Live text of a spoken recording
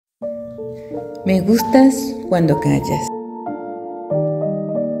Me gustas cuando callas.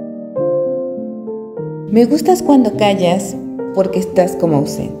 Me gustas cuando callas porque estás como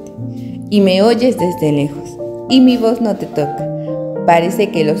ausente y me oyes desde lejos y mi voz no te toca. Parece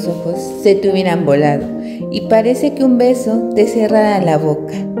que los ojos se te hubieran volado y parece que un beso te cerrara la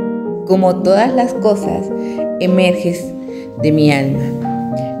boca. Como todas las cosas, emerges de mi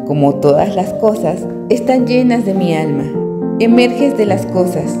alma. Como todas las cosas, están llenas de mi alma. Emerges de las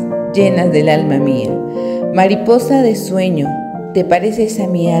cosas llenas del alma mía. Mariposa de sueño, te pareces a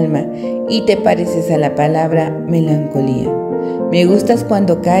mi alma y te pareces a la palabra melancolía. Me gustas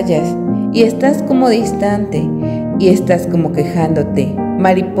cuando callas y estás como distante y estás como quejándote,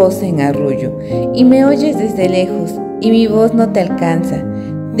 mariposa en arrullo, y me oyes desde lejos y mi voz no te alcanza.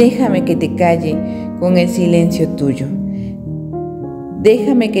 Déjame que te calle con el silencio tuyo.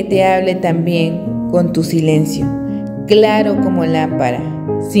 Déjame que te hable también con tu silencio, claro como lámpara,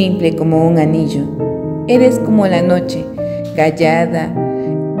 simple como un anillo. Eres como la noche, callada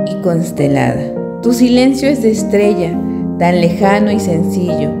y constelada. Tu silencio es de estrella, tan lejano y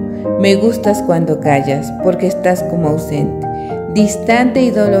sencillo. Me gustas cuando callas, porque estás como ausente, distante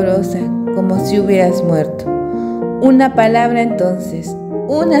y dolorosa, como si hubieras muerto. Una palabra entonces,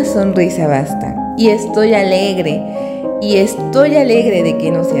 una sonrisa basta, y estoy alegre de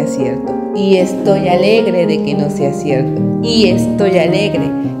que no sea cierto, y estoy alegre de que no sea cierto, y estoy alegre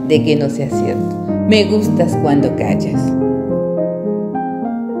de que no sea cierto. Me gustas cuando callas.